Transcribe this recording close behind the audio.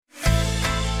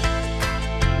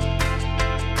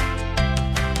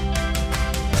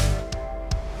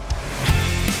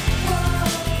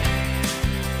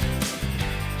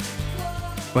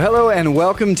Well, hello and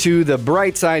welcome to The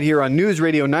Bright Side here on News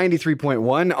Radio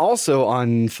 93.1, also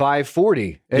on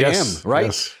 540 AM, yes,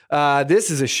 right? Yes. This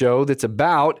is a show that's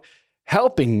about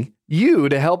helping you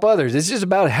to help others. It's just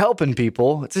about helping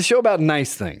people. It's a show about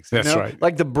nice things. That's right.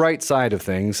 Like the bright side of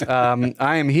things.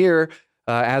 I am here,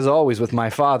 as always, with my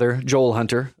father, Joel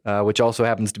Hunter, which also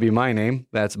happens to be my name.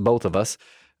 That's both of us.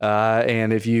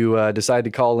 And if you decide to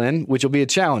call in, which will be a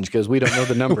challenge because we don't know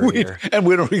the number here. And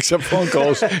we don't accept phone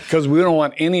calls because we don't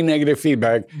want any negative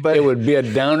feedback. But it would be a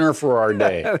downer for our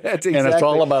day. That's exactly, and it's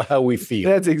all about how we feel.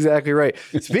 That's exactly right.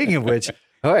 Speaking of which,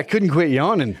 I couldn't quit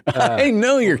yawning. I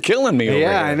know you're killing me over here.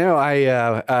 I know.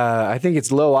 I think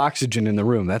it's low oxygen in the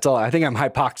room. That's all. I think I'm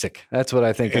hypoxic. That's what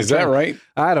I think. Is that right?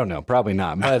 I don't know. Probably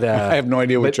not. But I have no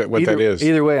idea what that is.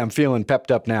 Either way, I'm feeling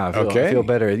pepped up now. I feel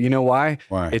better. You know why?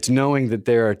 Why? It's knowing that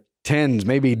there are tens,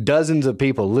 maybe dozens of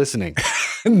people listening.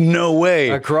 No way.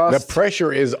 Across, the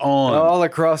pressure is on. All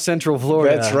across Central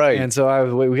Florida. That's right. And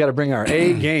so we got to bring our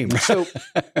A game. So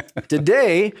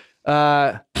today,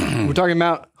 we're talking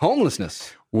about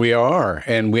homelessness. We are,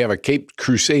 and we have a Cape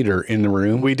Crusader in the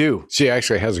room. We do. She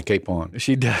actually has a cape on.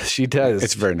 She does. She does.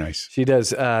 It's very nice. She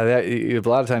does. A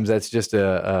lot of times that's just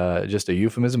a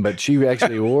euphemism, but she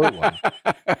actually wore one.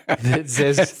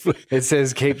 It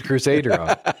says Cape Crusader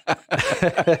on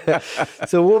it.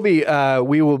 So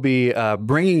we will be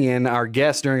bringing in our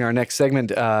guest during our next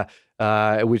segment,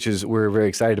 which is we're very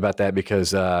excited about that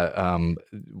because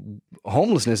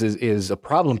homelessness is a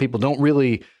problem people don't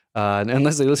really.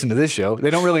 Unless they listen to this show, they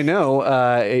don't really know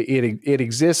it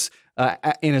exists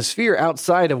in a sphere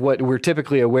outside of what we're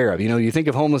typically aware of. You know, you think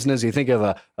of homelessness, you think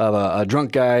of a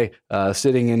drunk guy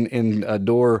sitting in a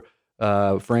door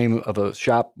frame of a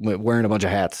shop wearing a bunch of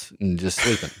hats and just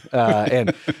sleeping.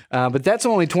 But that's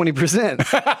only 20%.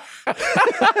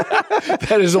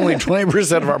 That is only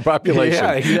 20% of our population.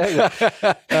 Yeah,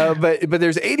 exactly. But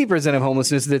there's 80% of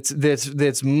homelessness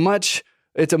that's much.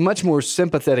 It's a much more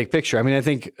sympathetic picture. I mean, I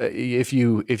think if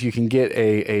you can get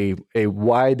a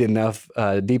wide enough,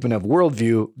 deep enough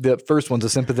worldview, the first one's a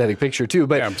sympathetic picture too.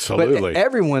 But absolutely, but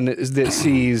everyone that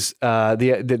sees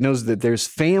that knows that there's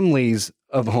families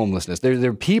of homelessness. There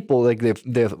are people like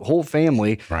the whole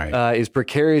family is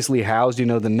precariously housed. You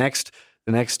know, the next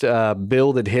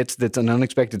bill that hits that's an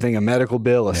unexpected thing, a medical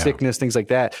bill, a sickness, things like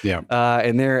that. Yeah.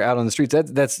 And they're out on the streets.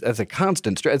 That's a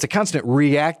constant it's a constant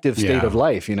reactive state of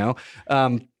life, you know.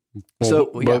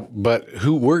 But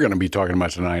who we're going to be talking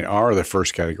about tonight are the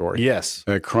first category. Yes.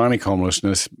 Chronic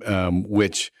homelessness,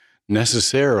 which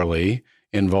necessarily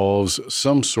involves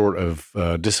some sort of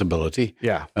disability.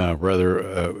 Yeah.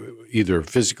 Rather either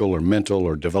physical or mental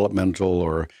or developmental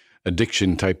or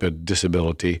addiction type of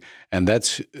disability, and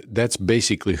that's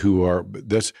basically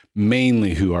that's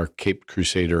mainly who our Cape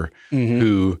Crusader,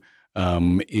 who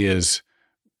is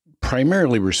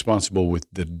primarily responsible with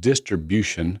the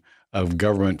distribution of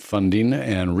government funding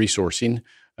and resourcing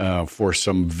for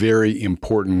some very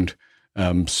important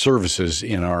services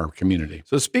in our community.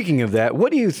 So speaking of that,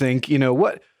 what do you think? You know,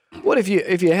 what if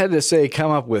you had to say come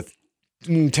up with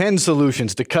 10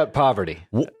 solutions to cut poverty?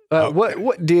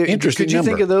 What do you? Interesting could you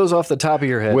think of those off the top of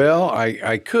your head? Well,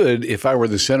 I could if I were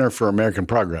the Center for American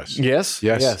Progress. Yes.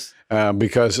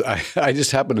 Because I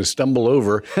just happened to stumble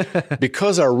over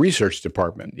because our research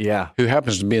department, who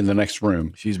happens to be in the next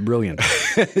room, she's brilliant.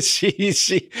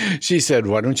 she said,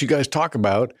 "Why don't you guys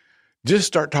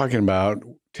start talking about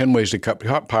 10 ways to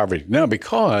cut poverty?" Now,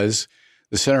 because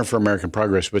the Center for American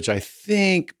Progress, which I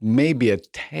think may be a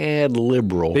tad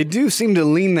liberal. They do seem to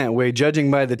lean that way,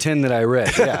 judging by the 10 that I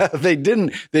read. Yeah. They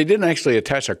didn't actually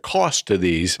attach a cost to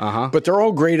these, but they're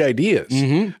all great ideas.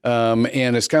 And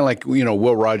it's kind of like, you know,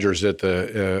 Will Rogers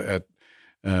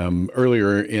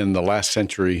earlier in the last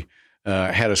century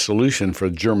had a solution for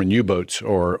German U-boats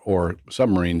or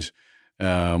submarines.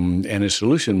 And his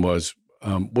solution was,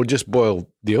 we'll just boil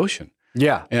the ocean.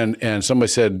 Yeah. And somebody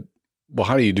said, well,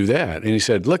 how do you do that? And he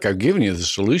said, look, I've given you the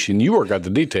solution. You work out the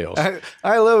details.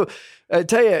 I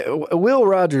tell you, Will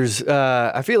Rogers,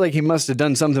 I feel like he must have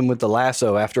done something with the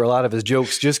lasso after a lot of his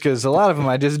jokes, just because a lot of them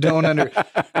I just don't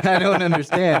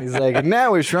understand. He's like, and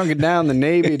now we've shrunk it down the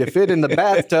Navy to fit in the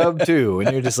bathtub too. And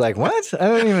you're just like, what?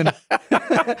 I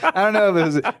don't know if it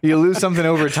was, you lose something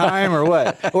over time or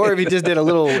what, or if he just did a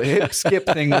little hip skip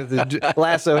thing with the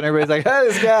lasso and everybody's like, oh,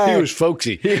 this guy. He was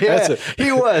folksy. Yeah,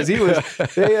 he was. He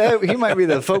might be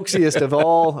the folksiest of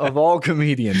all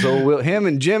comedians. So him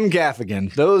and Jim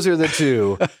Gaffigan, those are the two.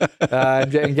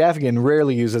 And Gaffigan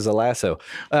rarely uses a lasso.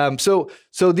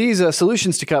 So these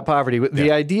solutions to cut poverty,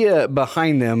 the idea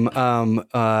behind them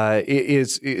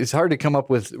is hard to come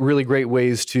up with really great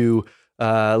ways to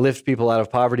lift people out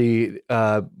of poverty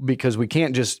because we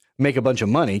can't just make a bunch of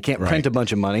money, can't print a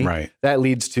bunch of money. Right. That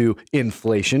leads to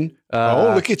inflation.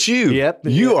 Look at you. Yep.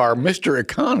 You are Mr.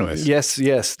 Economist.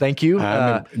 Yes. Thank you.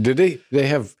 Did they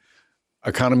have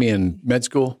economy in med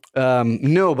school?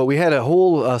 No, but we had a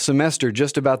whole semester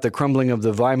just about the crumbling of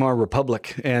the Weimar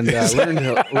Republic and learned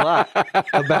a lot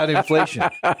about inflation.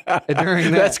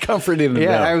 That's comforting to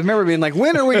know. I remember being like,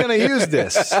 when are we going to use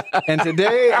this? And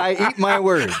today I eat my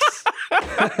words.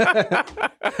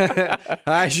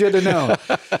 I should have known.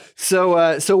 So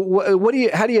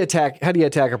how do you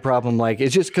attack a problem like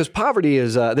it's just because poverty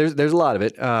is there's a lot of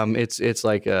it. It's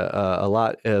like a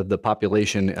lot of the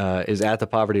population is at the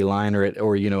poverty line or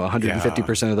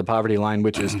 150% of the poverty line,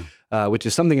 which is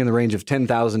something in the range of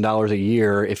 $10,000 a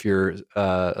year if you're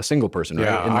a single person. Right?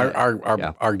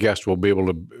 Yeah, our guest will be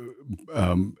able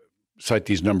to cite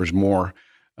these numbers more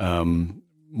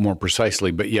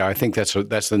precisely, but I think that's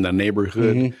in the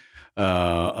neighborhood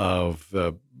of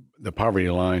the poverty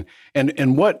line.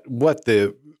 And what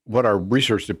our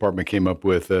research department came up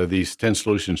with, these 10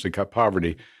 solutions to cut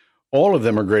poverty, all of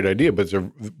them are a great idea, but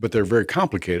they're very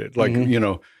complicated. Like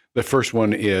the first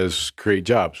one is create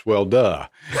jobs. Well, duh.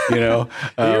 You're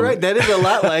right. That is a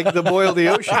lot like the boil the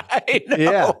ocean. I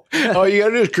know. Yeah. All you got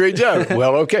to do is create jobs.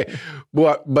 Well, okay.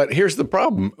 But here's the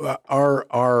problem.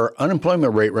 Our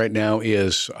unemployment rate right now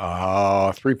is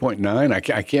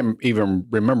 3.9. I can't even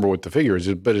remember what the figure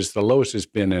is, but it's the lowest it's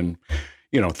been in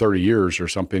 30 years or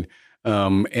something.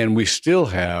 And we still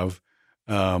have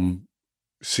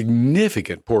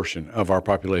significant portion of our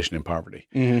population in poverty.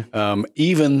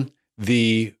 Even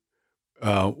the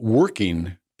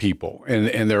working people,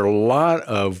 and there are a lot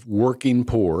of working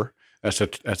poor.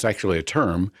 That's actually a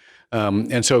term,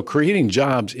 and so creating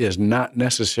jobs is not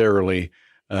necessarily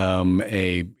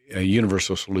a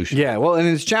universal solution. Yeah, well, and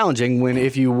it's challenging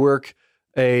if you work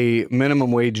a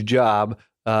minimum wage job.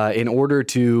 In order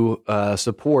to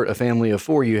support a family of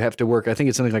four, you have to work, I think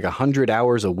it's something like 100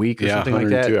 hours a week or something like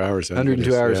that.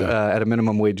 102 hours at a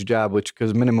minimum wage job,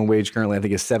 because minimum wage currently I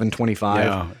think is $7.25.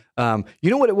 Yeah. You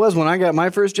know what it was when I got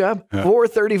my first job?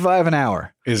 $4.35 an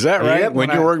hour. Is that right? Yep, when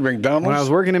you worked at McDonald's? When I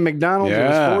was working at McDonald's, it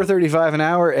was $4.35 an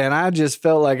hour, and I just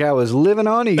felt like I was living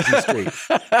on Easy Street.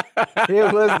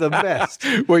 It was the best.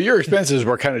 Well, your expenses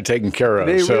were kind of taken care of.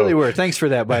 They really were. Thanks for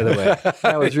that, by the way.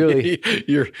 That was really...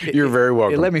 You're very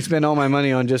welcome. It let me spend all my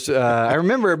money on just... I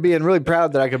remember being really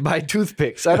proud that I could buy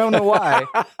toothpicks. I don't know why.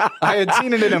 I had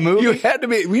seen it in a movie. You had to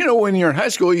be... when you're in high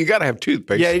school, you got to have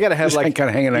toothpicks. Yeah, you got to have kind of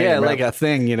hanging out. Yeah, like a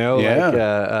thing,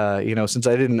 Yeah. Like, since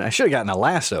I should have gotten a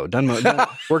lasso.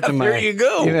 Worked in my... There you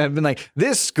go. I've been like,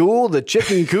 this school, the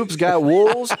chicken coops got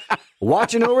wolves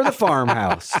watching over the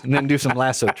farmhouse, and then do some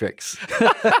lasso tricks.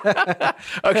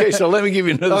 Okay, so let me give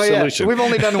you another solution. We've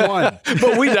only done one,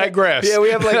 but we digress. Yeah, we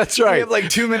have that's right. We have like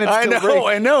 2 minutes. I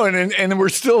know, and we're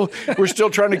still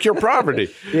trying to cure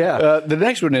poverty. Yeah. The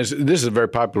next one is a very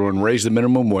popular one: raise the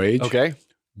minimum wage. Okay.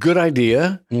 Good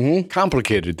idea.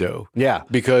 Complicated though. Yeah.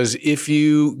 Because if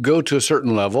you go to a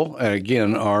certain level, and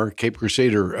again, our Cape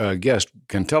Crusader guest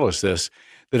can tell us this,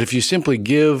 that if you simply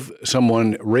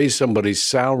raise somebody's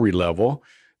salary level,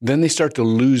 then they start to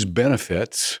lose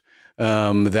benefits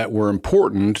that were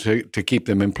important to keep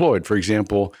them employed. For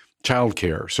example,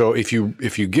 childcare. So if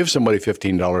you give somebody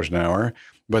 $15 an hour,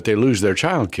 but they lose their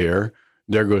childcare,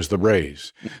 there goes the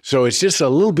raise. So it's just a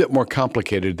little bit more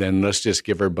complicated than let's just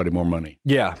give everybody more money.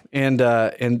 Yeah, and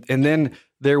then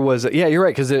there was you're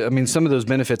right, because some of those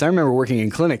benefits. I remember working in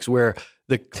clinics where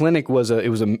the clinic was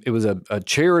a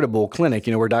charitable clinic,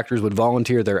 where doctors would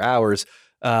volunteer their hours,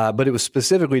 but it was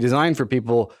specifically designed for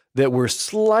people that were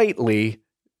slightly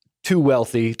too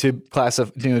wealthy to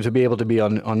to be able to be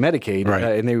on Medicaid, right.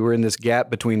 And they were in this gap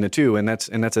between the two, and that's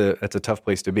a tough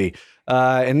place to be.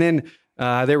 And then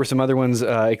there were some other ones,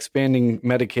 expanding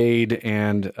Medicaid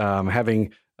and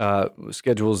having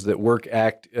schedules that work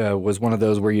act was one of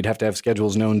those where you'd have to have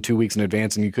schedules known 2 weeks in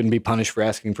advance, and you couldn't be punished for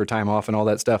asking for time off and all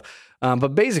that stuff.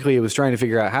 But basically, it was trying to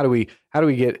figure out how do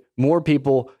we get more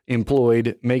people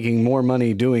employed, making more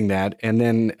money doing that, and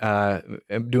then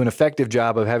do an effective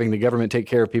job of having the government take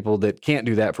care of people that can't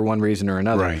do that for one reason or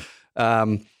another.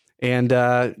 Right. And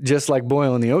just like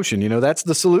boiling the ocean, that's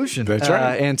the solution. That's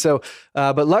right. And so,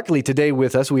 but luckily today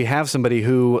with us, we have somebody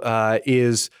who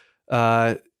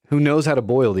who knows how to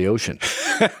boil the ocean,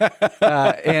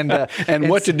 and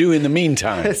what to do in the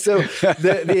meantime. So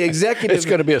the executive, it's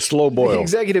going to be a slow boil. The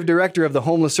executive director of the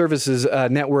Homeless Services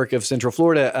Network of Central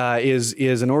Florida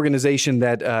is an organization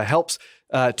that helps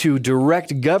to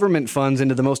direct government funds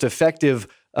into the most effective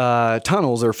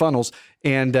tunnels or funnels,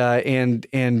 and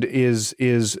is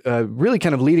really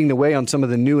kind of leading the way on some of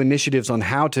the new initiatives on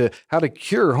how to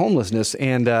cure homelessness.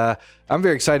 And I'm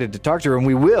very excited to talk to her, and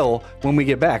we will when we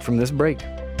get back from this break.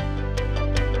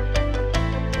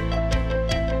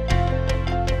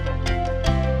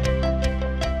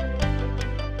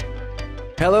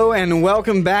 Hello and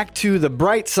welcome back to The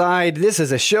Bright Side. This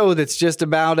is a show that's just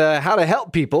about how to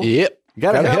help people. Yep.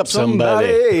 Gotta help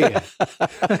somebody. We ought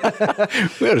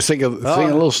to sing a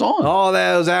little song. All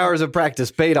those hours of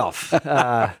practice paid off.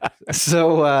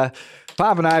 So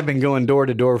Pop and I have been going door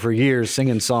to door for years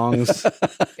singing songs.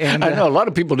 And I know a lot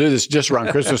of people do this just around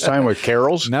Christmas time with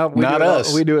carols. No, not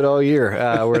us. We do it all year.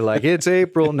 We're like, it's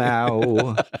April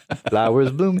now,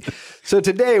 flowers blooming. So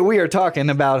today we are talking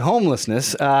about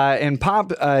homelessness. And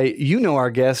Pop, you know our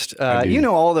guest. You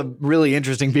know all the really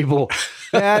interesting people.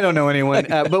 I don't know anyone,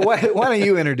 but why don't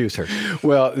you introduce her?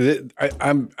 Well,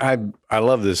 I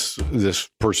love this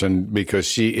person because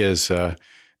she is.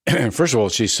 First of all,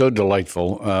 she's so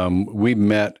delightful. We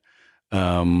met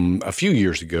a few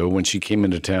years ago when she came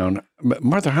into town.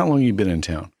 Martha, how long have you been in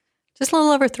town? Just a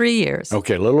little over 3 years.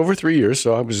 Okay, a little over 3 years.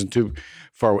 So I wasn't too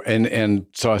far. And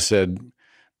so I said,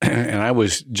 and I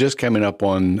was just coming up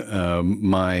on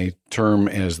my term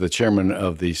as the chairman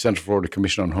of the Central Florida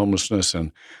Commission on Homelessness,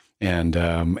 and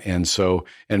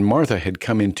Martha had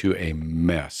come into a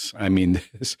mess. I mean,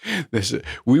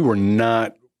 we were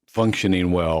not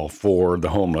functioning well for the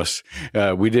homeless.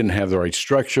 We didn't have the right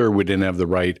structure. We didn't have the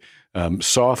right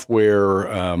software,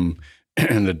 and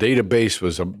the database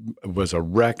was a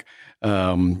wreck.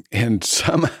 And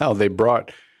somehow they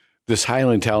brought this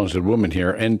highly talented woman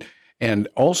here, and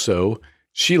also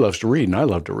she loves to read, and I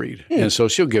love to read, and so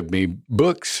she'll give me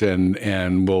books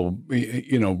and will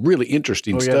really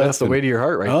interesting stuff. That's the way to your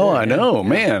heart, right? Oh, there. I know,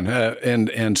 man.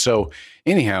 And so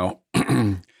anyhow.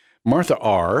 Martha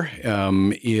R.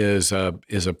 Is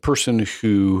a person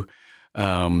who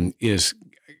is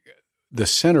the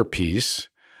centerpiece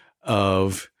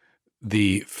of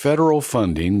the federal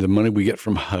funding, the money we get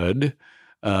from HUD,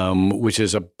 which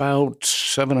is about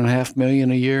 $7.5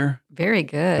 million a year. Very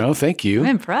good. Oh, thank you. I'm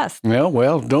impressed.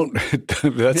 Well, don't.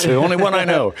 That's the only one I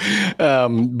know.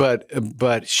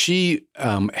 But she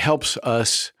helps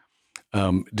us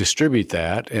distribute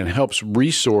that and helps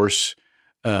resource.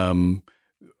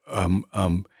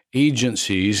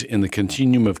 Agencies in the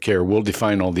continuum of care. We'll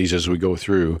define all these as we go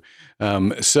through,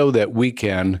 so that we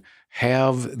can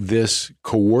have this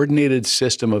coordinated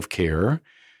system of care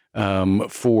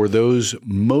for those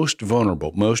most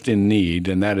vulnerable, most in need,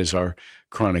 and that is our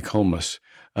chronic homeless.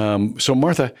 So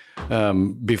Martha,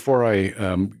 before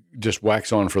I just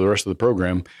wax on for the rest of the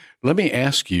program, let me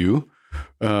ask you,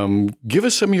 give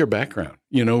us some of your background.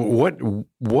 You know,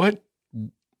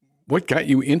 what got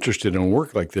you interested in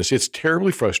work like this? It's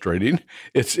terribly frustrating.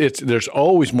 There's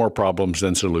always more problems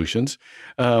than solutions,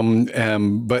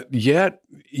 but yet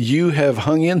you have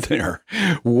hung in there.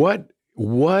 What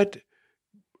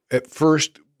at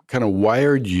first kind of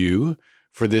wired you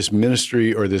for this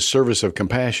ministry or this service of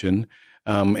compassion,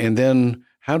 and then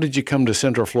how did you come to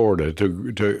Central Florida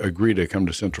to agree to come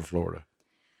to Central Florida?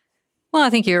 Well, I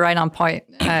think you're right on point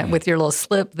with your little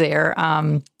slip there.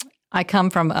 I come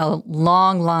from a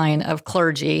long line of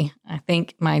clergy. I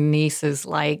think my niece is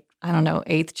like, I don't know,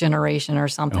 8th generation or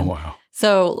something. Oh, wow.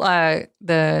 So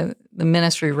the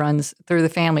ministry runs through the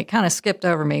family. It kind of skipped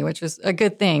over me, which is a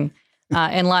good thing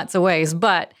in lots of ways.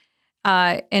 But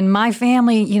in my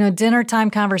family, dinner time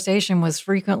conversation was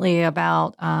frequently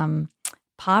about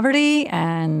poverty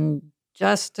and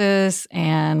justice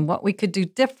and what we could do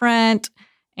different,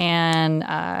 and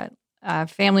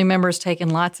family members taking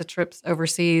lots of trips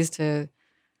overseas to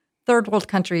third world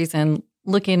countries and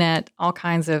looking at all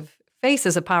kinds of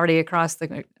faces of poverty across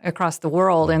the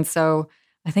world. And so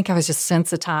I think I was just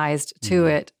sensitized to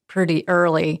it pretty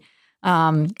early.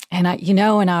 And I,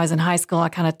 when I was in high school, I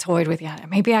kind of toyed with,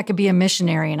 maybe I could be a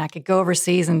missionary and I could go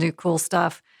overseas and do cool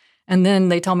stuff. And then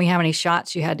they told me how many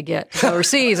shots you had to get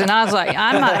overseas. And I was like,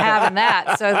 I'm not having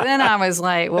that. So then I was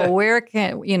like, well, where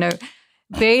can,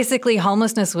 basically,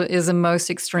 homelessness is the most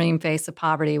extreme face of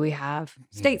poverty we have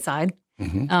stateside.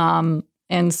 Mm-hmm.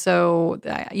 And so,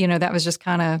 that was just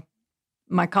kind of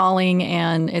my calling,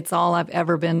 and it's all I've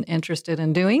ever been interested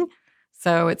in doing.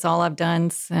 So it's all I've done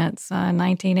since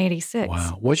 1986.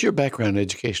 Wow. What's your background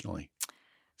educationally?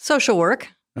 Social work.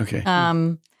 Okay.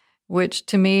 Which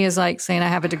to me is like saying I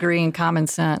have a degree in common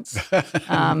sense.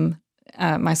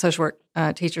 My social work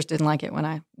teachers didn't like it when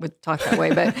I would talk that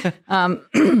way, but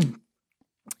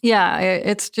yeah,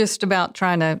 it's just about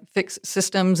trying to fix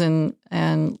systems and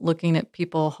looking at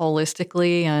people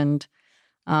holistically and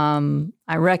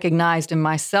I recognized in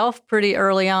myself pretty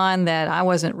early on that I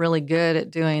wasn't really good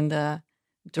at doing the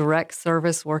direct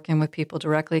service, working with people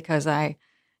directly, because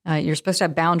you're supposed to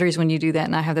have boundaries when you do that,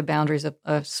 and I have the boundaries of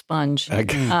a sponge.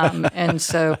 And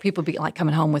so people be like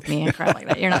coming home with me and crap like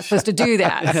that. You're not supposed to do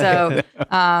that. So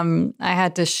I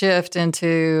had to shift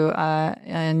into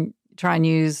and try and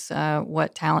use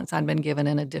what talents I'd been given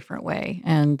in a different way.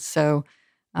 And so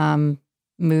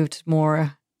moved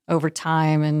more over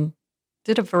time and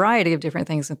did a variety of different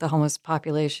things with the homeless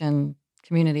population,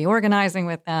 community organizing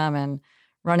with them and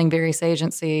running various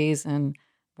agencies, and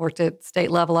worked at state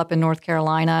level up in North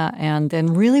Carolina, and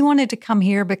then really wanted to come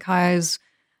here because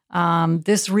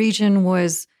this region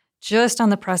was just on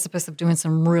the precipice of doing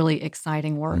some really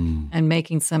exciting work and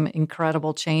making some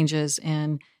incredible changes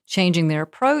and changing their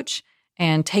approach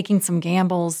and taking some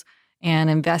gambles and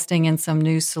investing in some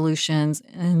new solutions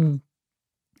and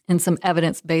some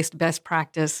evidence-based best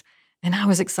practice. And I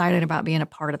was excited about being a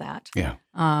part of that. Yeah.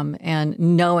 And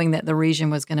knowing that the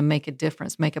region was going to make a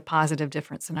difference, make a positive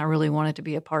difference. And I really wanted to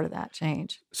be a part of that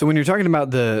change. So when you're talking about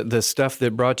the stuff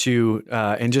that brought you,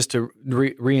 and just to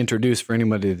reintroduce for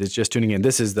anybody that's just tuning in,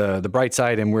 this is the Bright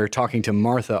Side, and we're talking to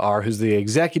Martha R., who's the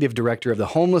Executive Director of the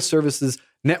Homeless Services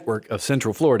Network of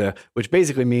Central Florida, which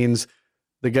basically means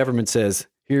the government says,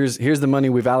 here's the money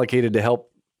we've allocated to help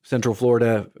Central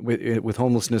Florida with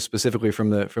homelessness, specifically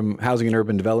from housing and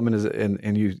urban development,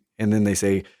 and then they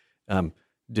say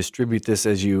distribute this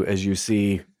as you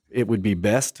see it would be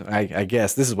best. I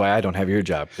guess this is why I don't have your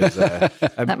job.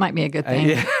 That might be a good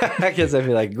thing. I guess I'd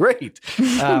be like, great.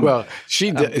 Well,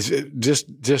 she does,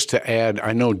 just to add,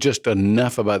 I know just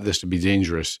enough about this to be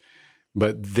dangerous,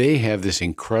 but they have this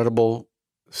incredible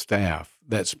staff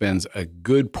that spends a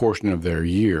good portion of their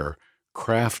year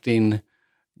crafting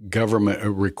government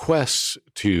requests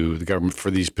to the government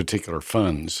for these particular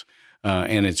funds,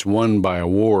 and it's won by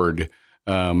award.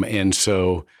 And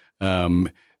so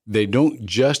they don't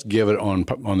just give it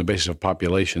on the basis of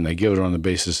population. They give it on the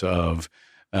basis of,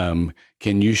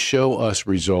 can you show us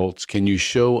results? Can you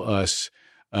show us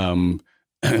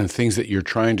things that you're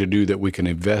trying to do that we can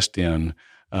invest in?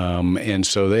 And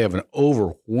so they have an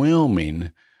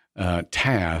overwhelming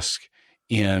task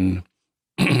in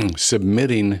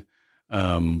submitting.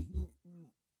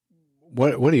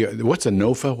 What's a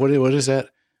NOFA? What is that?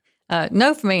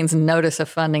 NOFA means Notice of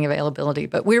Funding Availability,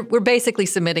 but we're basically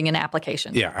submitting an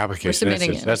application. Yeah, application. We're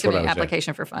submitting That's what I was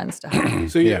application for funds to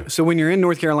help. So when you're in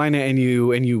North Carolina and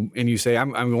you say I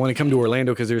want to come to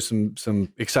Orlando because there's some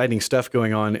exciting stuff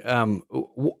going on.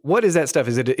 What is that stuff?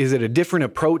 Is it a different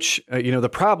approach? The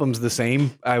problem's the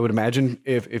same, I would imagine.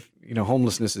 If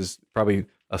homelessness is probably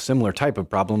a similar type of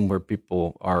problem where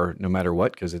people are no matter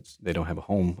what because they don't have a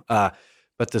home.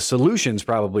 But the solutions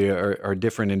probably are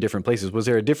different in different places. Was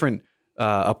there a different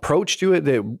approach to it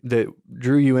that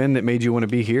drew you in, that made you want to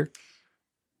be here?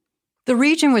 The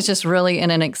region was just really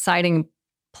in an exciting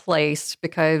place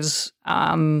because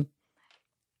in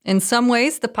some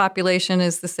ways the population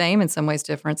is the same, in some ways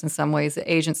different, in some ways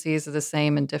the agencies are the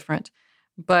same and different.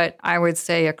 But I would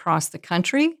say across the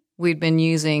country, we'd been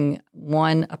using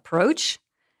one approach.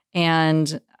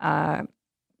 And a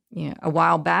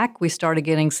while back, we started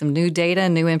getting some new data,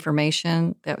 new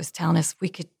information that was telling us we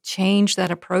could change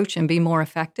that approach and be more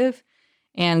effective.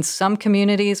 And some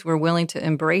communities were willing to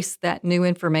embrace that new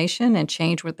information and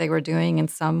change what they were doing, and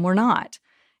some were not.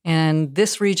 And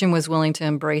this region was willing to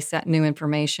embrace that new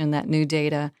information, that new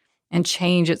data, and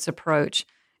change its approach.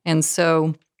 And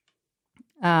so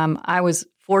I was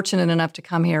fortunate enough to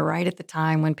come here right at the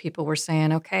time when people were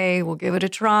saying, okay, we'll give it a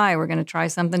try. We're going to try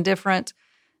something different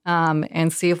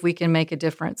and see if we can make a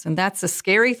difference. And that's a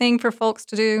scary thing for folks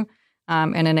to do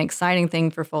and an exciting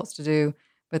thing for folks to do.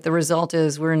 But the result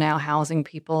is we're now housing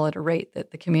people at a rate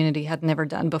that the community had never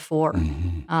done before,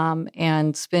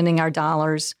 and spending our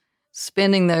dollars,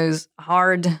 spending those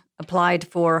hard applied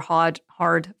for, hard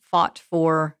fought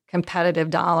for competitive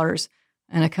dollars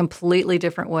in a completely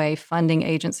different way, funding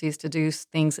agencies to do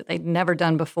things that they'd never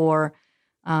done before,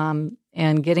 and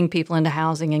getting people into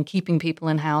housing and keeping people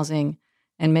in housing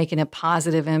and making a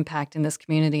positive impact in this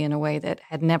community in a way that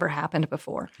had never happened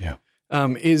before. Yeah.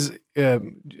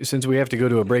 Since we have to go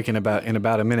to a break in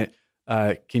about a minute,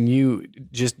 can you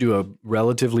just do a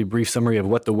relatively brief summary of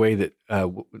what the way that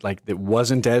that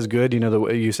wasn't as good? The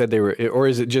way you said they were, or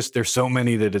is it just there's so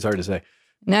many that it's hard to say?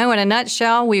 No, in a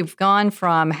nutshell, we've gone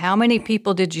from how many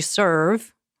people did you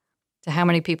serve to how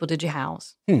many people did you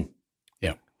house?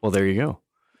 Yeah. Well, there you go.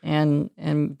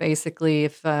 And basically,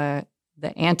 if the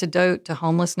antidote to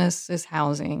homelessness is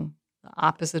housing, the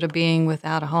opposite of being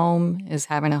without a home is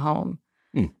having a home.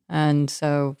 And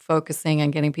so focusing on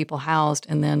getting people housed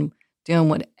and then doing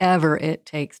whatever it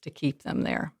takes to keep them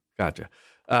there. Gotcha.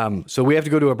 So we have to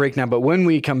go to a break now, but when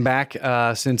we come back,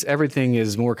 since everything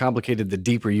is more complicated the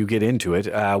deeper you get into it,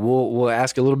 we'll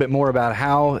ask a little bit more about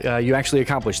how you actually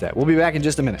accomplish that. We'll be back in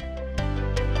just a minute.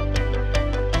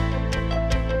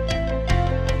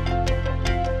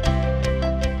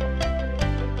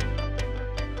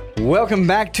 Welcome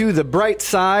back to The Bright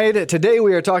Side. Today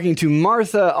we are talking to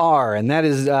Martha R., and that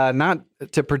is not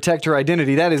to protect her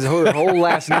identity. That is her whole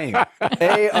last name,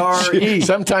 A-R-E.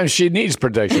 Sometimes she needs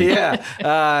protection. Yeah.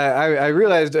 I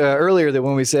realized earlier that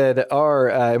when we said R,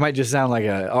 it might just sound like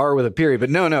a R with a period, but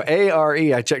no,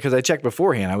 A-R-E. I checked because I checked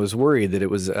beforehand. I was worried that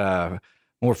it was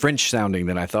more French sounding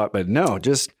than I thought, but no,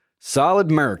 just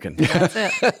solid American. That's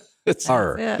it. It's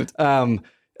R. That's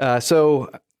it.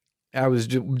 So I was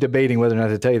debating whether or not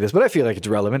to tell you this, but I feel like it's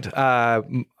relevant. I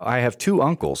have two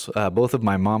uncles, both of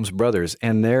my mom's brothers,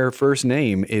 and their first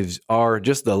name is R,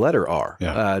 just the letter R.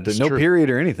 Yeah, no true. Period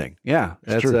or anything. Yeah,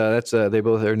 that's they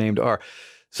both are named R.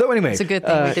 So anyway, It's a good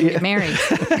thing we didn't get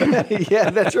married. yeah,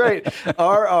 that's right.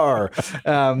 RR.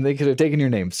 They could have taken your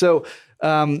name. So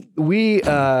we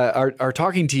are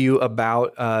talking to you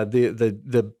about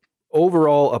the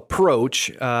overall approach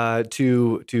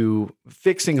to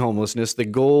fixing homelessness, the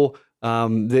goal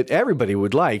that everybody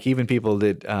would like, even people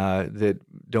that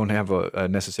don't have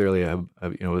necessarily a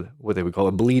what they would call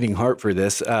a bleeding heart for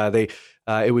this.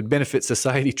 It would benefit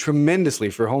society tremendously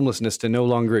for homelessness to no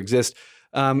longer exist.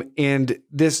 And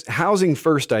this housing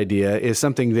first idea is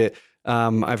something that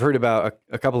I've heard about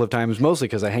a couple of times, mostly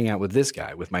because I hang out with this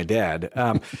guy, with my dad.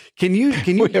 Can you?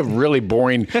 We have really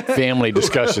boring family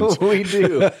discussions. We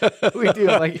do.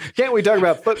 I'm like, can't we talk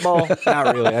about football?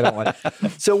 Not really. I don't want.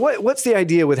 So what's the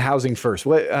idea with housing first?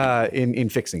 What in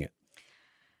fixing it?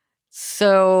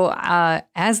 So,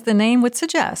 as the name would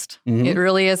suggest, it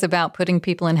really is about putting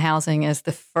people in housing as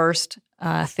the first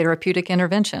therapeutic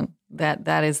intervention.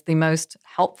 That is the most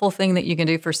helpful thing that you can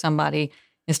do for somebody,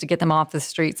 is to get them off the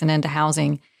streets and into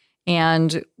housing.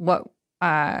 And what,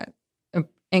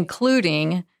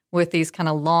 including with these kind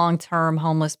of long-term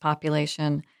homeless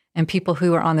population and people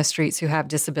who are on the streets who have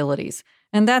disabilities.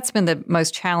 And that's been the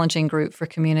most challenging group for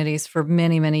communities for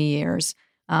many, many years.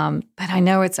 But I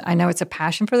know it's a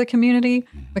passion for the community,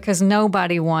 because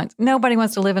nobody wants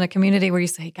to live in a community where you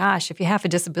say, gosh, if you have a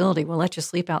disability, we'll let you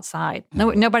sleep outside.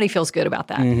 Nobody feels good about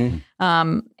that.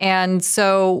 And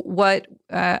so what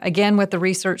the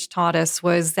research taught us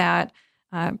was that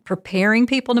preparing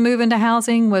people to move into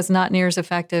housing was not near as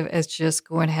effective as just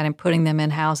going ahead and putting them in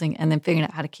housing and then figuring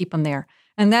out how to keep them there.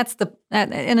 And that's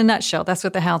in a nutshell, that's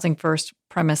what the housing first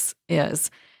premise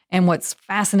is. And what's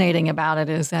fascinating about it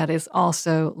is that it's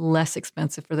also less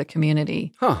expensive for the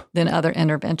community than other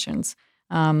interventions.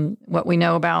 What we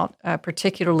know about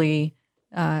particularly,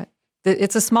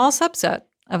 it's a small subset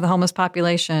of the homeless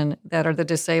population that are the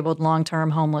disabled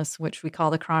long-term homeless, which we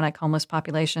call the chronic homeless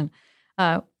population.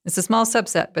 It's a small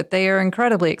subset, but they are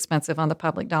incredibly expensive on the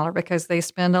public dollar because they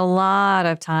spend a lot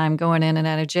of time going in and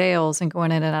out of jails and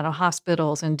going in and out of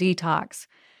hospitals and detox,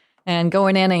 and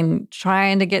going in and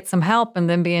trying to get some help and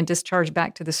then being discharged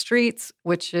back to the streets,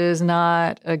 which is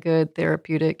not a good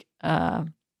therapeutic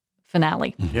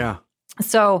finale. Yeah.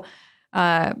 So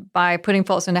by putting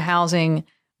folks into housing,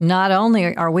 not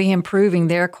only are we improving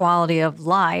their quality of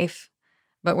life,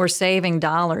 but we're saving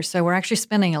dollars. So we're actually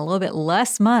spending a little bit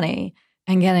less money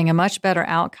and getting a much better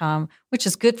outcome, which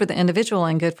is good for the individual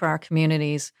and good for our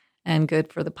communities and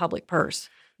good for the public purse.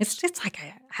 It's like,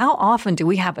 how often do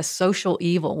we have a social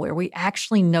evil where we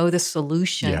actually know the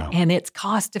solution and it's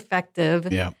cost effective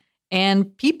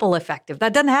and people effective?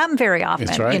 That doesn't happen very often.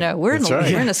 That's right. We're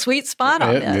in a sweet spot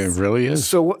on this. It really is.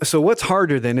 So what's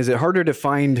harder then? Is it harder to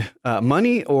find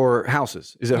money or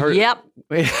houses? Is it harder? Yep.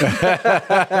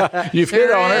 You've hit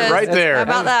on it right there. How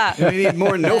about that? We need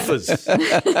more NOFAs.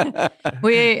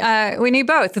 We need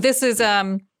both. This is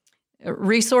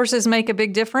resources make a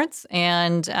big difference,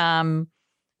 and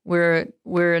we're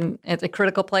at a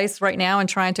critical place right now in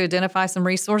trying to identify some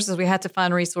resources. We had to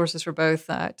find resources for both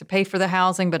to pay for the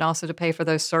housing, but also to pay for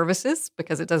those services,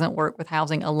 because it doesn't work with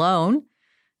housing alone.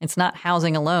 It's not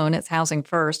housing alone. It's housing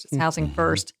first. It's housing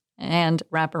first and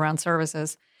wraparound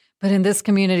services. But in this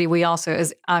community, we also,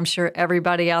 as I'm sure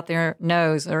everybody out there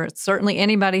knows, or certainly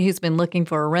anybody who's been looking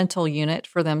for a rental unit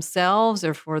for themselves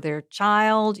or for their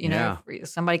child, for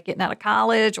somebody getting out of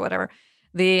college, whatever.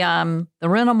 The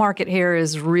rental market here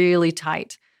is really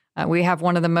tight. We have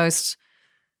one of the most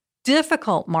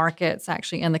difficult markets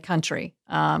actually in the country.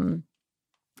 A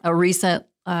recent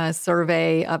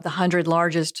survey of the 100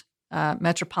 largest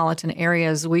metropolitan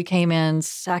areas, we came in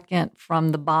second from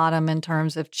the bottom in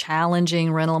terms of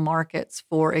challenging rental markets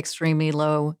for extremely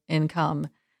low income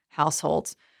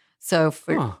households. So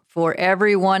for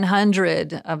every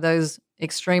 100 of those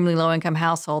extremely low income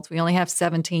households, we only have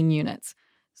 17 units.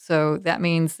 So that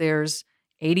means there's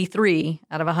 83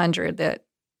 out of 100 that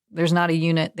there's not a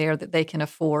unit there that they can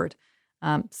afford.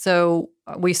 So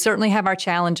we certainly have our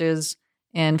challenges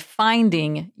in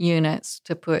finding units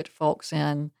to put folks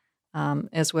in,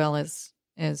 as well as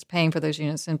paying for those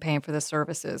units and paying for the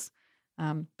services.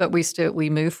 But we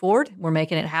move forward. We're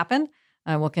making it happen.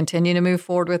 We'll continue to move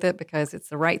forward with it because it's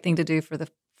the right thing to do for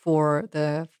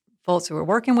the folks who we're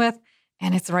working with,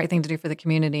 and it's the right thing to do for the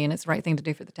community, and it's the right thing to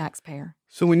do for the taxpayer.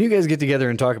 So when you guys get together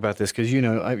and talk about this, because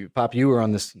Pop, you were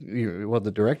on this,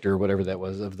 the director or whatever that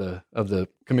was of the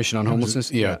Commission on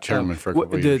Homelessness. Yeah, chairman for a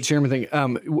couple of the years. chairman thing.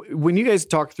 When you guys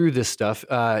talk through this stuff,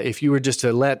 if you were just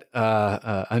to let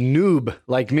a noob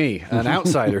like me, an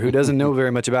outsider who doesn't know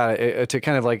very much about it, to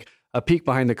kind of like a peek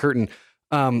behind the curtain,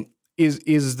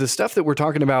 is the stuff that we're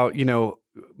talking about,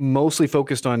 mostly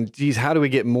focused on, geez, how do we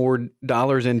get more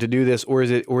dollars in to do this, or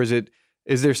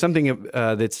is there something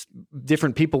that's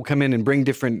different people come in and bring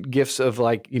different gifts of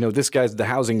like, this guy's the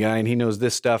housing guy and he knows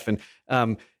this stuff, and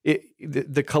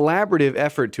the collaborative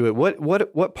effort to it.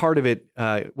 What part of it?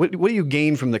 What do you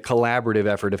gain from the collaborative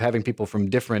effort of having people from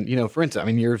different? For instance, I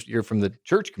mean, you're from the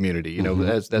church community.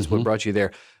 That's what brought you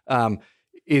there.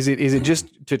 Is it just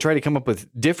to try to come up with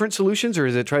different solutions, or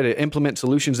is it try to implement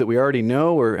solutions that we already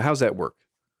know, or how's that work?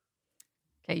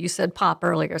 Okay, you said Pop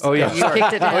earlier, so you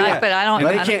kicked it in, but I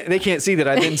don't. They can't see that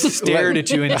I then stared at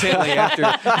you intently after.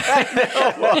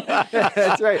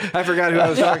 That's right. I forgot who I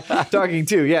was talking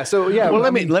to. Yeah. So yeah. Well,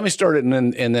 let me start it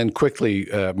and then quickly,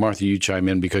 Martha, you chime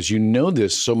in because you know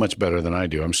this so much better than I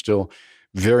do. I'm still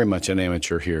very much an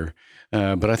amateur here,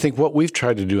 but I think what we've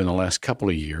tried to do in the last couple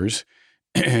of years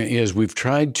is we've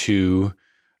tried to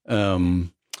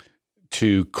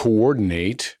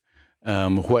coordinate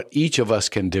what each of us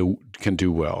can do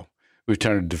well. We've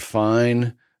tried to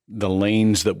define the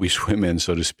lanes that we swim in,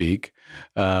 so to speak,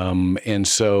 and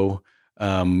so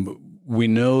we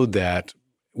know that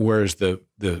whereas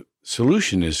the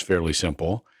solution is fairly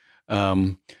simple,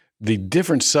 the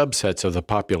different subsets of the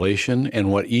population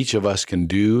and what each of us can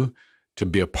do to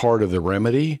be a part of the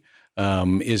remedy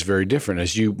is very different.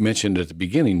 As you mentioned at the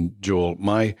beginning, Joel,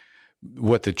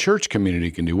 what the church community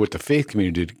can do, what the faith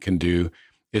community can do,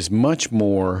 is much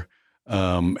more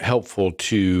helpful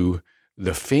to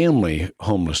the family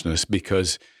homelessness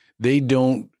because they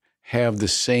don't have the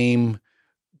same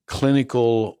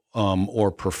clinical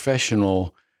or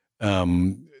professional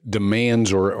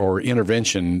demands or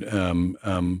intervention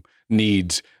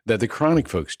needs that the chronic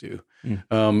folks do.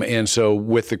 And so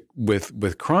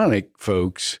with chronic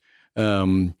folks,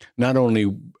 not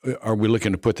only are we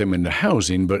looking to put them into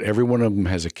housing, but every one of them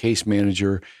has a case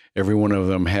manager. Every one of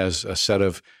them has a set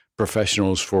of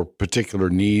professionals for particular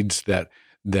needs that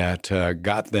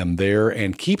got them there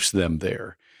and keeps them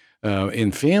there.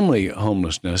 In family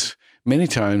homelessness, many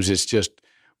times it's just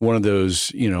one of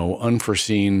those,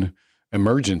 unforeseen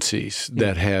emergencies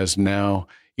that has now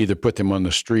either put them on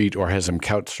the street or has them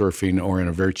couch surfing or in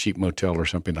a very cheap motel or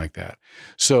something like that.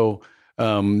 So,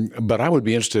 but I would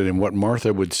be interested in what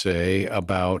Martha would say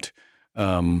about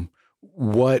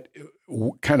what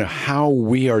kind of how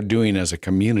we are doing as a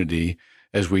community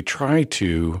as we try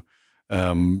to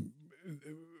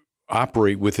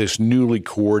operate with this newly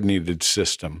coordinated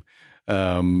system.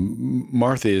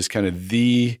 Martha is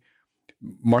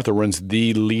Martha runs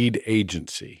the lead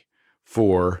agency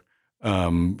for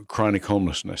chronic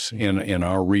homelessness in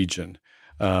our region.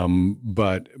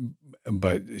 But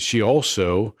she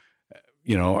also,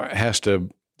 has to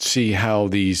see how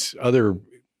these other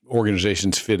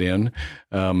organizations fit in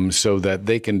so that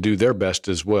they can do their best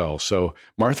as well. So,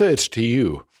 Martha, it's to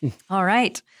you. All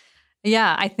right.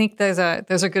 Yeah, I think those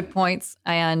are good points,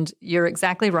 and you're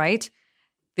exactly right.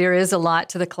 There is a lot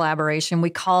to the collaboration. We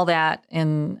call that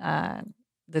in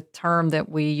the term that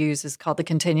we use is called the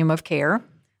continuum of care,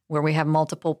 where we have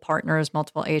multiple partners,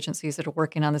 multiple agencies that are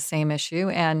working on the same issue.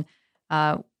 And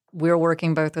we're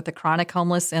working both with the chronic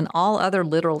homeless and all other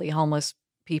literally homeless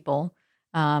people.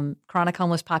 Chronic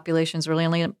homeless population is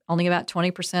really only about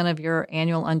 20% of your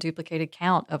annual unduplicated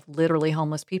count of literally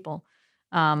homeless people.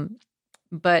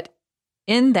 But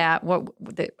in that,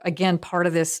 again, part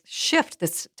of this shift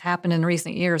that's happened in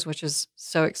recent years, which is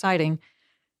so exciting,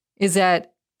 is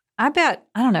that I bet,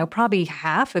 probably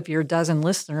half of your dozen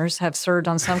listeners have served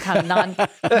on some kind of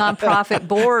nonprofit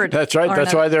board. That's right.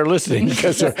 That's why they're listening,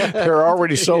 because they're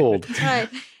already sold. That's right.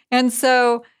 And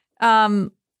so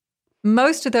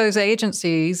most of those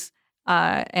agencies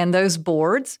and those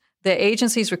boards, the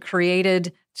agencies were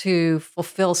created to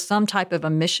fulfill some type of a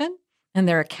mission, and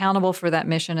they're accountable for that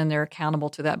mission, and they're accountable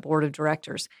to that board of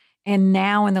directors. And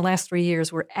now in the last 3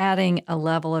 years, we're adding a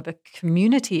level of a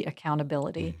community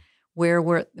accountability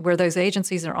where those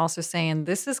agencies are also saying,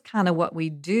 this is kind of what we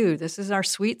do. This is our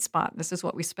sweet spot. This is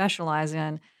what we specialize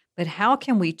in. But how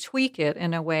can we tweak it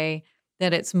in a way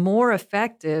that it's more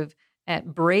effective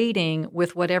at braiding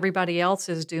with what everybody else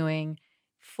is doing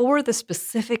for the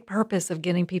specific purpose of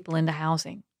getting people into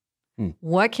housing?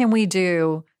 What can we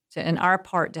do in our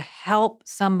part to help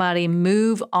somebody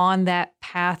move on that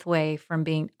pathway from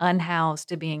being unhoused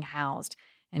to being housed?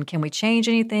 And can we change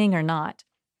anything or not?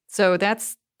 So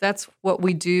that's what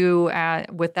we do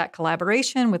with that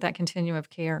collaboration, with that continuum of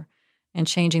care, and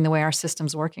changing the way our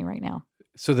system's working right now.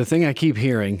 So the thing I keep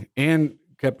hearing and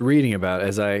kept reading about,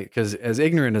 because as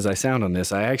ignorant as I sound on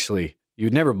this,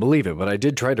 you'd never believe it, but I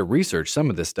did try to research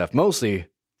some of this stuff, mostly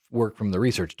work from the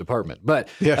research department. But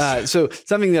yes. So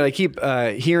something that I keep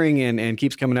hearing and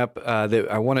keeps coming up that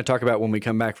I want to talk about when we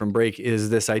come back from break is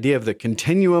this idea of the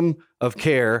continuum of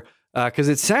care, because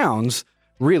it sounds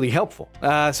really helpful.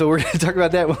 So we're going to talk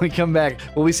about that when we come back.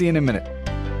 We'll be seeing you in a minute.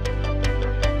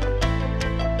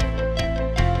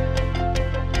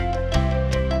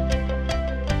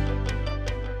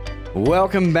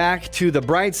 Welcome back to The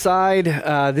Bright Side.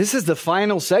 This is the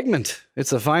final segment.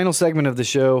 It's the final segment of the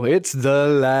show. It's the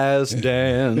last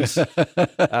dance.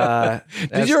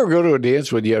 Did you ever go to a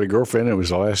dance when you had a girlfriend and it was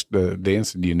the last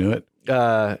dance and you knew it?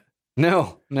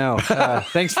 No.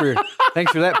 Thanks for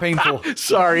that painful.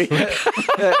 Sorry.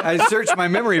 I searched my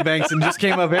memory banks and just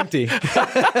came up empty.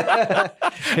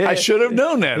 I should have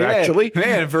known that, actually.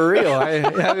 Man, for real.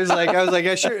 I was like,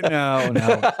 I sure, no.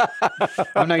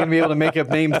 I'm not going to be able to make up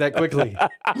names that quickly.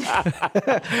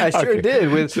 I sure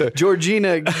did with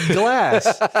Georgina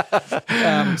Glass.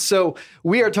 So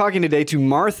we are talking today to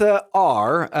Martha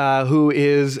R., who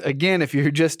is, again, if you're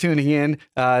just tuning in,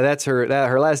 that's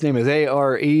her last name is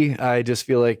A-R-E. I just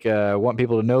feel like I want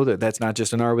people to know that that's not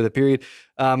just an R with a period.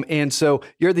 And so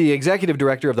you're the executive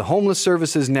director of the Homeless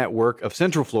Services Network of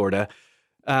Central Florida.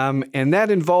 And that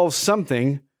involves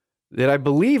something that I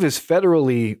believe is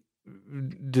federally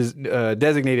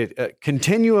designated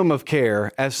continuum of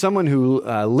care as someone who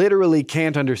literally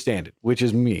can't understand it, which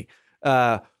is me.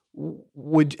 How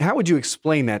would you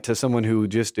explain that to someone who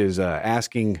just is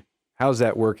asking, how's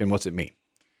that work and what's it mean?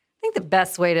 I think the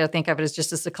best way to think of it is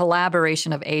just as a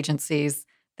collaboration of agencies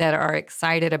that are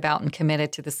excited about and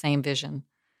committed to the same vision.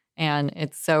 And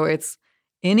it's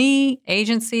any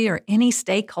agency or any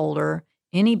stakeholder,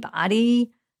 any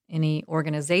body, any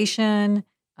organization,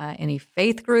 any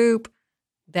faith group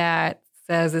that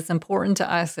says it's important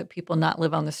to us that people not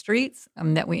live on the streets,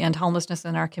 that we end homelessness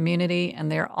in our community,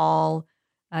 and they're all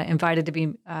invited to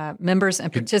be members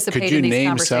and participate in these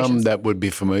conversations. Could you name some that would be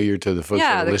familiar to the folks that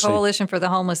are listening? Yeah, the Coalition for the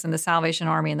Homeless and the Salvation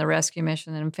Army and the Rescue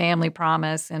Mission and Family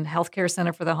Promise and Healthcare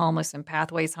Center for the Homeless and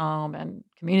Pathways Home and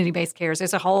Community-Based Cares.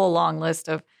 There's a whole long list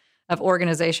of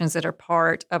organizations that are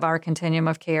part of our continuum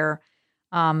of care.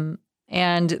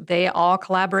 And they all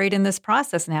collaborate in this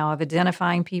process now of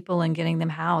identifying people and getting them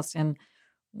housed. And,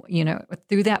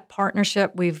 through that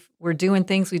partnership, we're doing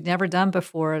things we've never done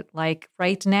before. Like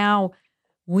right now,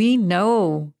 we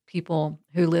know people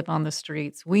who live on the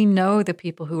streets. We know the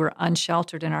people who are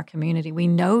unsheltered in our community. We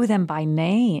know them by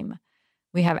name.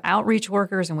 We have outreach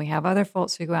workers and we have other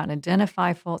folks who go out and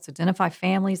identify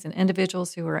families and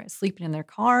individuals who are sleeping in their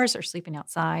cars or sleeping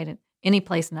outside in any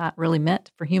place not really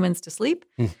meant for humans to sleep.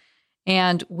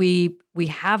 And we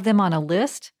have them on a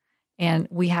list, and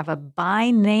we have a by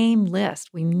name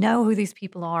list. We know who these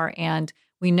people are, and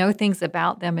we know things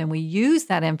about them, and we use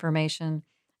that information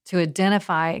to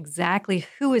identify exactly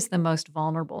who is the most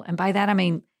vulnerable. And by that, I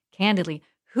mean, candidly,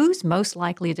 who's most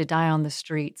likely to die on the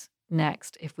streets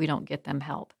next if we don't get them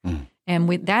help. And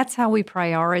that's how we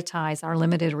prioritize our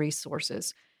limited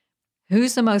resources.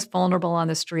 Who's the most vulnerable on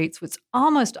the streets, which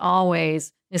almost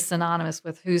always is synonymous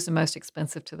with who's the most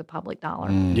expensive to the public dollar.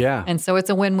 Yeah. And so it's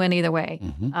a win-win either way.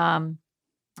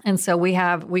 And so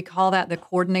we call that the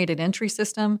coordinated entry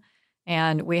system.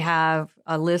 And we have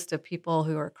a list of people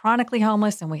who are chronically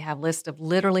homeless, and we have a list of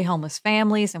literally homeless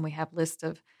families, and we have a list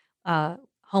of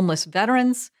homeless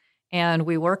veterans. And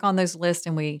we work on those lists,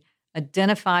 and we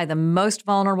identify the most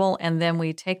vulnerable, and then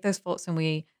we take those folks and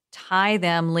we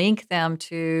link them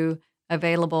to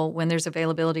when there's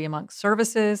availability amongst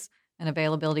services and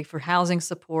availability for housing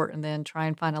support, and then try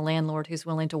and find a landlord who's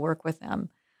willing to work with them.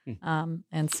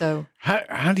 And so,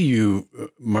 how do you,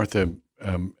 Martha?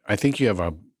 I think you have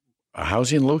a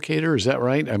housing locator. Is that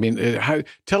right? I mean,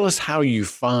 tell us how you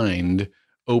find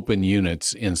open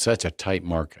units in such a tight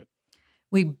market?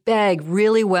 We beg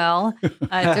really well, do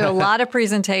a lot of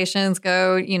presentations,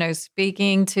 go,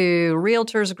 speaking to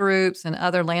realtors groups and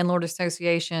other landlord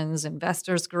associations,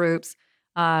 investors groups,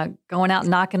 going out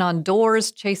knocking on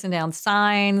doors, chasing down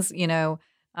signs,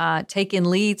 taking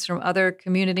leads from other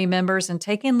community members and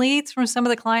taking leads from some of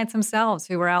the clients themselves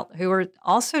who are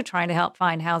also trying to help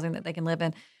find housing that they can live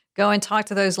in. Go and talk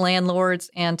to those landlords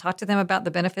and talk to them about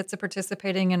the benefits of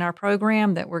participating in our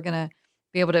program, that we're going to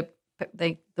be able to.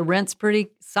 The rent's pretty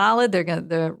solid.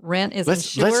 The rent is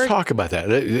insured. Let's talk about that.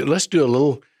 Let's do a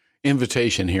little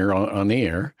invitation here on the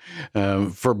air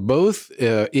for both.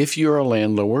 If you're a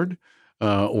landlord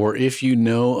or if you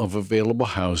know of available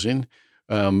housing,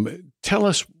 tell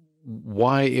us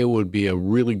why it would be a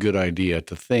really good idea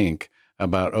to think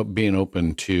about being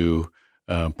open to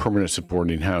permanent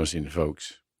supporting housing,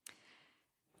 folks.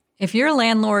 If you're a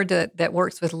landlord that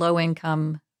works with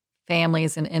low-income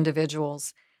families and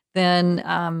individuals,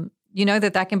 then you know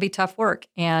that can be tough work.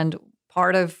 And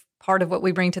part of what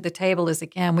we bring to the table is,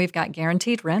 again, we've got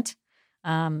guaranteed rent.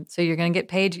 So you're going to get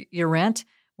paid your rent.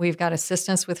 We've got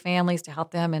assistance with families to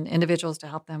help them and individuals to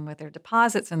help them with their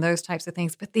deposits and those types of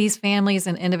things. But these families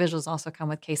and individuals also come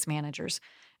with case managers.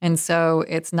 And so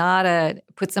it's not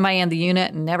put somebody in the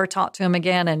unit and never talk to them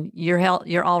again and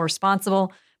you're all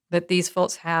responsible. But these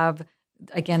folks have,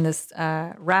 again, this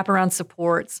wraparound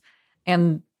supports.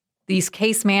 And these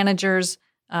case managers,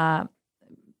 kind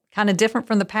of different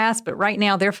from the past, but right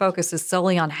now their focus is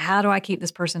solely on how do I keep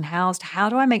this person housed? How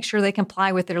do I make sure they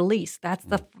comply with their lease?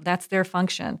 That's their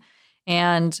function,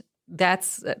 and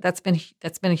that's been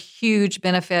a huge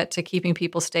benefit to keeping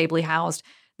people stably housed.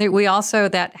 We also,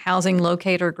 that housing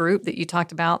locator group that you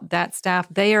talked about, that staff,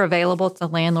 they are available to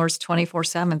landlords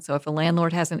 24/7. So if a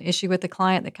landlord has an issue with a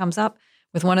client that comes up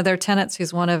with one of their tenants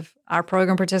who's one of our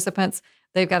program participants,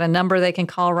 they've got a number they can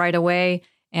call right away,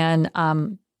 and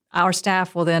our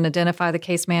staff will then identify the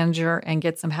case manager and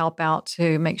get some help out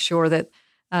to make sure that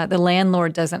the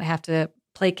landlord doesn't have to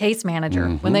play case manager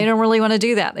when they don't really want to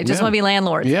do that. They just want to be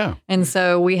landlords. Yeah. And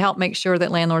so we help make sure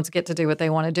that landlords get to do what they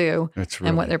want to do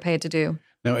and what they're paid to do.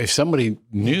 Now, if somebody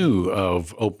knew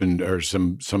of open or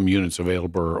some units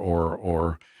available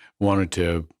or wanted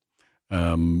to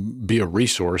be a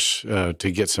resource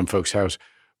to get some folks housed,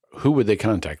 who would they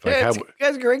contact? That's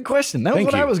a great question. That was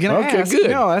what I was going to ask. Okay,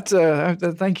 good. No, that's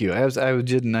thank you. I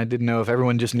didn't know if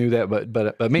everyone just knew that,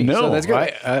 but me. No, so that's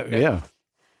good. Yeah.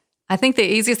 I think the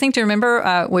easiest thing to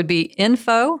remember would be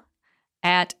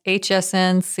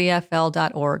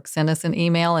info@hsncfl.org. Send us an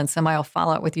email and somebody will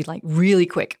follow up with you really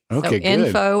quick. Okay, so good.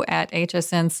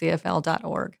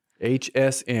 info@hsncfl.org.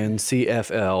 hsncfl.org.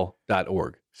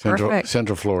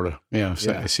 Central Florida. Yeah.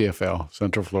 CFL,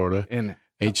 Central Florida. And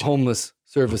Homeless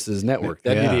Services Network.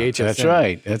 That'd be the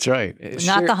HSN. That's right.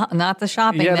 Not the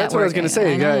shopping network. Yeah, that's what I was going to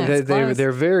say.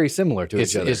 They're very similar to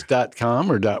each other. It's .com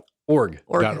or .org.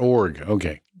 .org.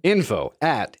 Okay.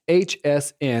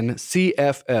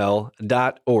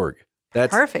 info@hsncfl.org.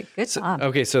 That's perfect. Good job.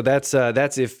 Okay, so that's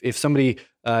if somebody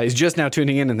is just now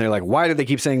tuning in and they're like, why do they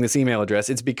keep saying this email address?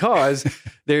 It's because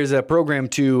there's a program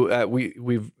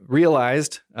we've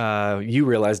realized, you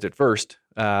realized it first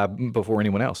before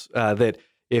anyone else, that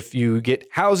if you get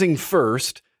housing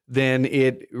first, then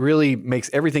it really makes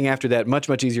everything after that much,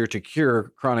 much easier to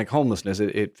cure chronic homelessness.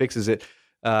 It fixes it.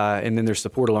 And then there's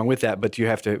support along with that, but you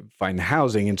have to find the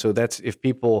housing. And so that's, if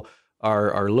people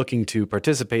are looking to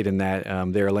participate in that,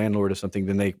 they're a landlord or something,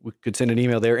 then they could send an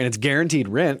email there, and it's guaranteed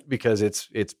rent because it's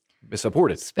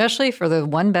supported. Especially for the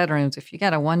one bedrooms. If you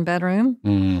got a one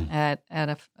bedroom at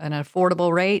an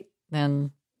affordable rate,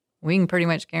 then we can pretty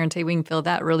much guarantee we can fill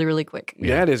that really, really quick.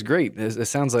 Yeah. That is great. It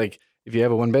sounds like if you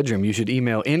have a one bedroom, you should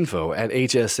email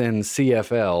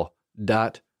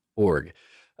info@hsncfl.org.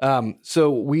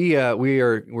 So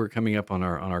we're coming up on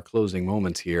our closing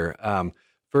moments here.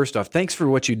 First off, thanks for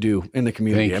what you do in the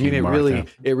community. Thank you,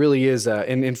 it really is.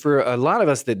 And for a lot of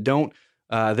us that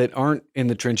aren't in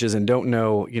the trenches and don't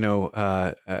know,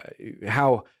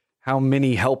 how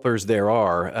many helpers there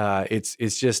are.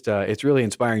 It's really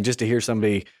inspiring just to hear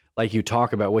somebody like you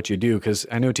talk about what you do. Cause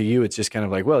I know to you, it's just kind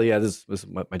of like, well, yeah, this is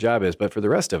what my job is. But for the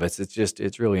rest of us,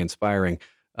 it's really inspiring.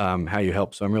 How you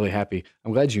help. So I'm really happy.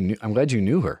 I'm glad you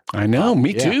knew her. I know.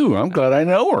 Me too. I'm glad I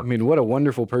know her. I mean, what a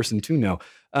wonderful person to know.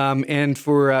 And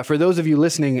for those of you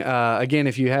listening, again,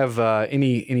 if you have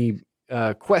any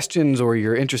questions or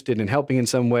you're interested in helping in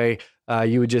some way,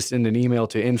 you would just send an email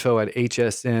to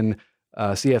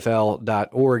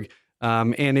info@hsncfl.org.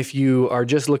 And if you are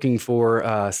just looking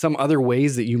for some other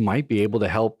ways that you might be able to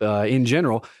help in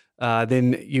general,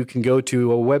 then you can go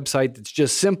to a website that's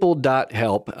just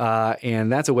simple.help.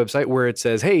 And that's a website where it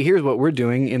says, hey, here's what we're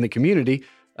doing in the community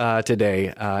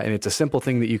today. And it's a simple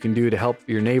thing that you can do to help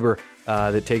your neighbor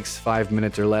that takes 5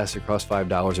 minutes or less or costs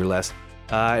 $5 or less.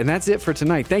 And that's it for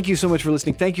tonight. Thank you so much for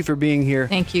listening. Thank you for being here.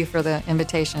 Thank you for the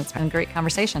invitation. It's been a great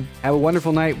conversation. Have a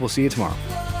wonderful night. We'll see you tomorrow.